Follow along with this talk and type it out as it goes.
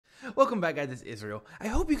Welcome back, guys. This is Israel. I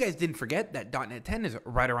hope you guys didn't forget that .NET 10 is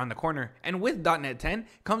right around the corner. And with .NET 10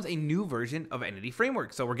 comes a new version of Entity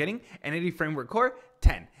Framework. So we're getting Entity Framework Core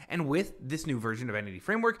 10. And with this new version of Entity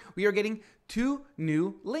Framework, we are getting 2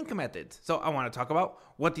 new LINQ methods. So I want to talk about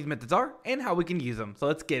what these methods are and how we can use them. So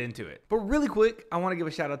let's get into it. But really quick, I want to give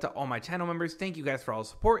a shout out to all my channel members. Thank you guys for all the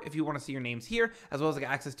support. If you want to see your names here, as well as get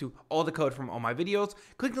access to all the code from all my videos,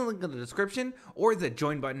 click the link in the description or the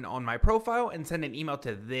join button on my profile and send an email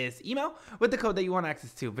to this email with the code that you want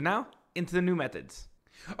access to. But now, into the new methods.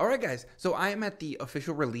 Alright guys, so I am at the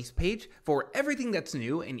official release page for everything that's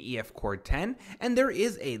new in EF Core 10, and there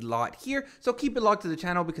is a lot here, so keep it locked to the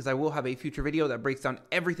channel because I will have a future video that breaks down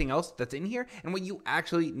everything else that's in here and what you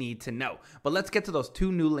actually need to know. But let's get to those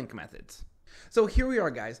 2 new LINQ methods. So here we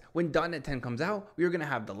are, guys. When .NET 10 comes out, we are going to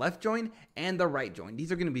have the LeftJoin and the RightJoin.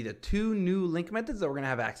 These are going to be the 2 new LINQ methods that we're going to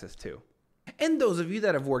have access to. And those of you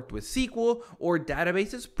that have worked with SQL or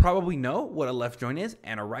databases probably know what a LeftJoin is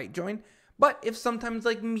and a RightJoin. But if sometimes,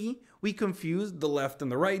 like me, we confuse the left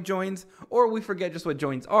and the right joins, or we forget just what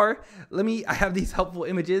joins are, I have these helpful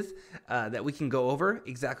images that we can go over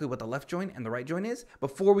exactly what the left join and the right join is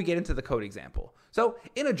before we get into the code example. So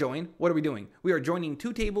in a join, what are we doing? We are joining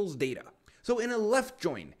 2 tables data. So in a left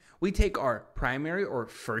join, we take our primary or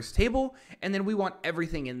first table, and then we want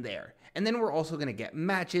everything in there. And then we're also going to get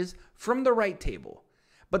matches from the right table.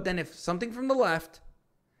 But then if something from the left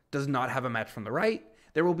does not have a match from the right,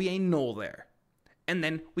 there will be a null there. And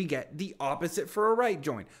then we get the opposite for a right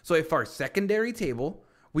join. So if our secondary table,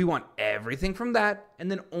 we want everything from that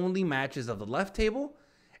and then only matches of the left table.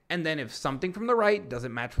 And then if something from the right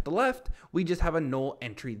doesn't match with the left, we just have a null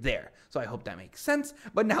entry there. So I hope that makes sense.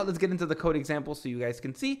 But now let's get into the code example so you guys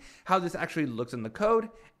can see how this actually looks in the code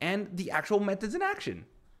and the actual methods in action.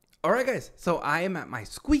 Alright guys, so I am at my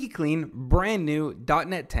squeaky clean, brand new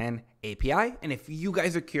 .NET 10 API, and if you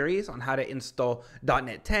guys are curious on how to install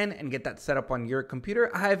 .NET 10 and get that set up on your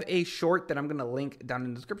computer, I have a short that I'm going to link down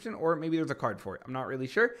in the description, or maybe there's a card for it. I'm not really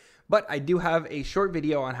sure, but I do have a short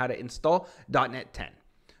video on how to install .NET 10.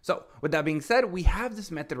 So with that being said, we have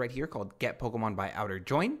this method right here called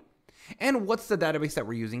getPokemon_by_outer_join. And what's the database that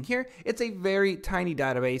we're using here? It's a very tiny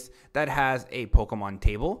database that has a Pokemon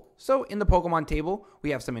table. So in the Pokemon table, we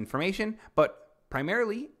have some information, but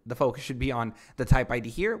primarily the focus should be on the type ID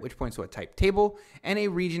here, which points to a type table, and a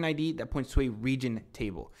region ID that points to a region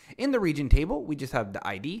table. In the region table, we just have the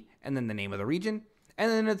ID and then the name of the region. And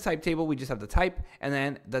then in the type table, we just have the type and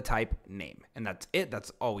then the type name. And that's it.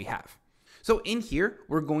 That's all we have. So in here,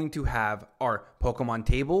 we're going to have our Pokemon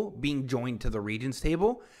table being joined to the regions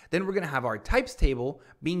table. Then we're going to have our types table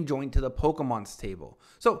being joined to the Pokemon's table.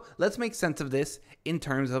 So let's make sense of this in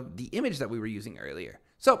terms of the image that we were using earlier.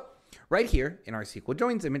 So right here in our SQL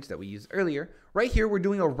joins image that we used earlier, right here, we're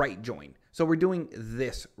doing a right join. So we're doing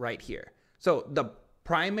this right here. So the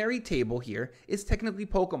primary table here is technically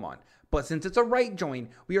Pokemon. But since it's a right join,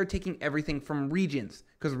 we are taking everything from regions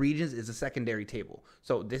because regions is a secondary table.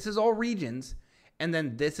 So this is all regions and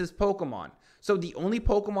then this is Pokemon. So the only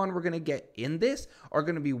Pokemon we're going to get in this are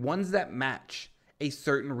going to be ones that match a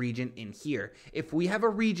certain region in here. If we have a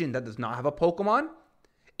region that does not have a Pokemon,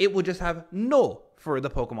 it will just have null for the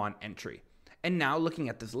Pokemon entry. And now looking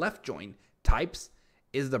at this left join, types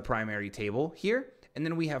is the primary table here. And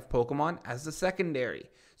then we have Pokemon as the secondary.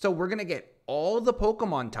 So we're going to get all the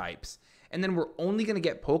Pokemon types, and then we're only going to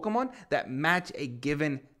get Pokemon that match a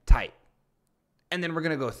given type. And then we're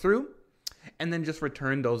going to go through and then just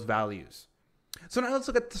return those values. So now let's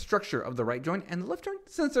look at the structure of the right join and the left join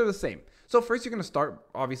since they're the same. So first you're going to start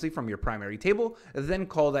obviously from your primary table, then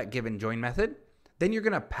call that given join method. Then you're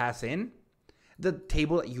going to pass in the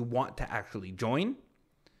table that you want to actually join.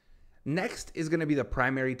 Next is going to be the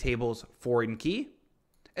primary table's foreign key.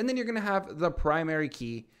 And then you're going to have the primary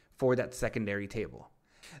key for that secondary table.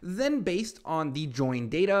 Then based on the join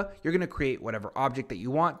data, you're going to create whatever object that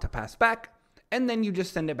you want to pass back, and then you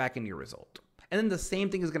just send it back in your result. And then the same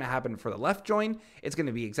thing is going to happen for the left join. It's going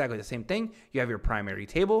to be exactly the same thing. You have your primary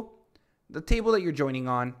table, the table that you're joining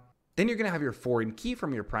on, then you're going to have your foreign key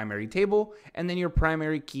from your primary table, and then your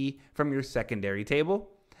primary key from your secondary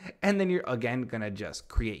table. And then you're again going to just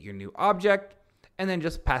create your new object and then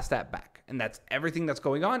just pass that back. And that's everything that's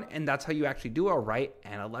going on. And that's how you actually do a right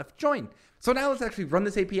and a left join. So now let's actually run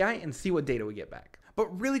this API and see what data we get back.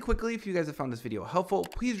 But really quickly, if you guys have found this video helpful,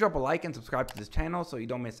 please drop a like and subscribe to this channel so you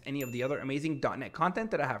don't miss any of the other amazing .NET content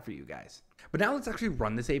that I have for you guys. But now let's actually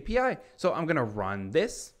run this API. So I'm going to run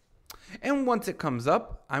this. And once it comes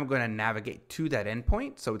up, I'm going to navigate to that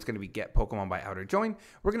endpoint. So it's going to be get Pokemon by outer join.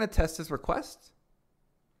 We're going to test this request.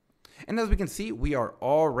 And as we can see, we are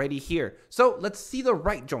already here. So let's see the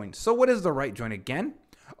right join. So what is the right join again?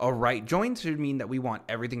 A right join should mean that we want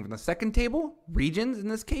everything from the second table, regions in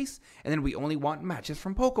this case, and then we only want matches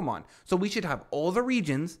from Pokemon. So we should have all the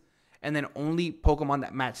regions and then only Pokemon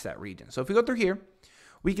that match that region. So if we go through here,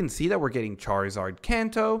 we can see that we're getting Charizard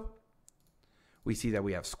Kanto. We see that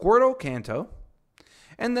we have Squirtle Kanto.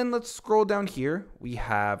 And then let's scroll down here. We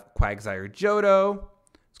have Quagsire Johto.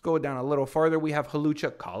 Let's go down a little farther. We have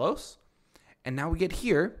Hawlucha Kalos. And now we get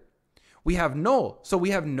here. We have Null. So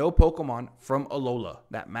we have no Pokemon from Alola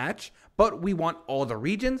that match. But we want all the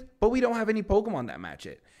regions. But we don't have any Pokemon that match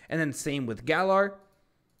it. And then same with Galar.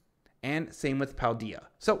 And same with Paldea.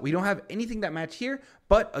 So we don't have anything that match here,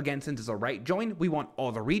 but again, since it's a right join, we want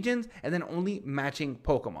all the regions and then only matching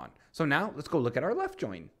Pokemon. So now let's go look at our left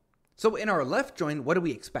join. So in our left join, what do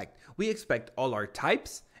we expect? We expect all our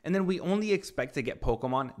types, and then we only expect to get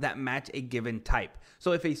Pokemon that match a given type.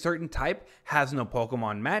 So if a certain type has no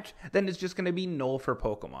Pokemon match, then it's just going to be null for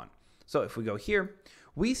Pokemon. So if we go here,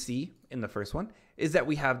 we see in the first one is that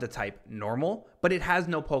we have the type normal, but it has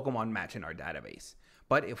no Pokemon match in our database.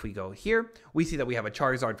 But if we go here, we see that we have a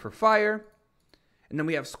Charizard for fire, and then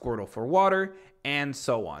we have Squirtle for water, and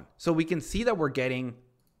so on. So we can see that we're getting,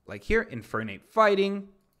 like here, Infernape fighting,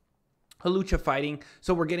 Hawlucha fighting.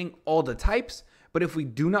 So we're getting all the types, but if we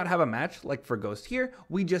do not have a match, like for Ghost here,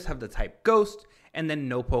 we just have the type Ghost, and then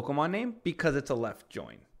no Pokemon name because it's a left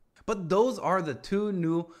join. But those are the two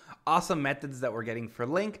new awesome methods that we're getting for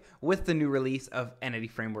LINQ with the new release of Entity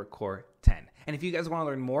Framework Core 10. And if you guys want to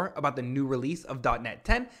learn more about the new release of .NET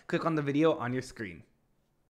 10, click on the video on your screen.